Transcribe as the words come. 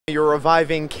You're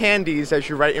reviving Candies as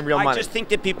you write in real money. I just think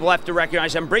that people have to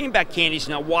recognize I'm bringing back Candies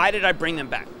now. Why did I bring them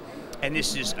back? And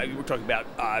this is, we're talking about,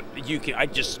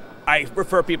 I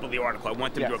refer people to the article. I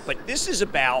want them to, but this is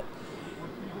about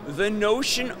the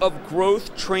notion of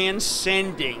growth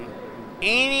transcending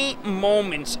any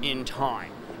moments in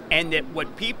time. And that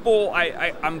what people,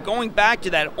 I'm going back to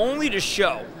that only to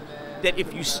show that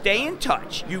if you stay in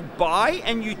touch, you buy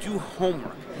and you do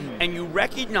homework, and you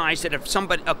recognize that if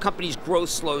a company's growth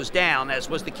slows down, as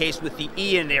was the case with the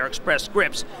E in their Express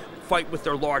Scripts, fight with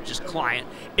their largest client.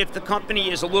 If the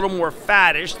company is a little more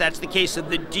faddish, that's the case of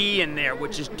the D in there,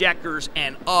 which is Deckers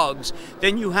and Uggs,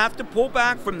 then you have to pull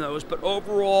back from those. But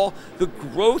overall, the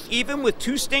growth, even with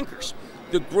two stinkers,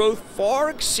 the growth far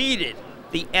exceeded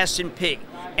the S&P.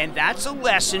 And that's a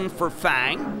lesson for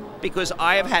FANG, because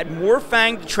I have had more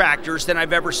FANG detractors than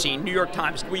I've ever seen. New York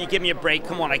Times, will you give me a break?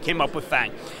 Come on, I came up with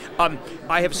FANG.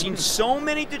 I have seen so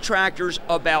many detractors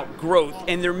about growth,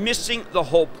 and they're missing the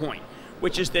whole point,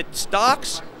 which is that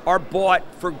stocks are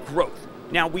bought for growth.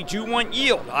 Now, we do want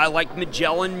yield. I like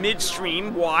Magellan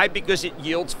Midstream. Why? Because it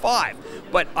yields 5.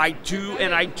 But I do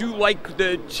like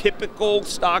the typical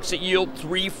stocks that yield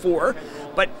 3, 4.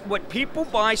 But what people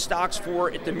buy stocks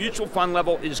for at the mutual fund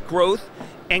level is growth,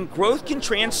 and growth can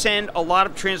transcend a lot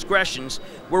of transgressions.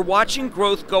 We're watching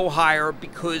growth go higher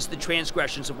because the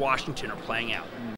transgressions of Washington are playing out.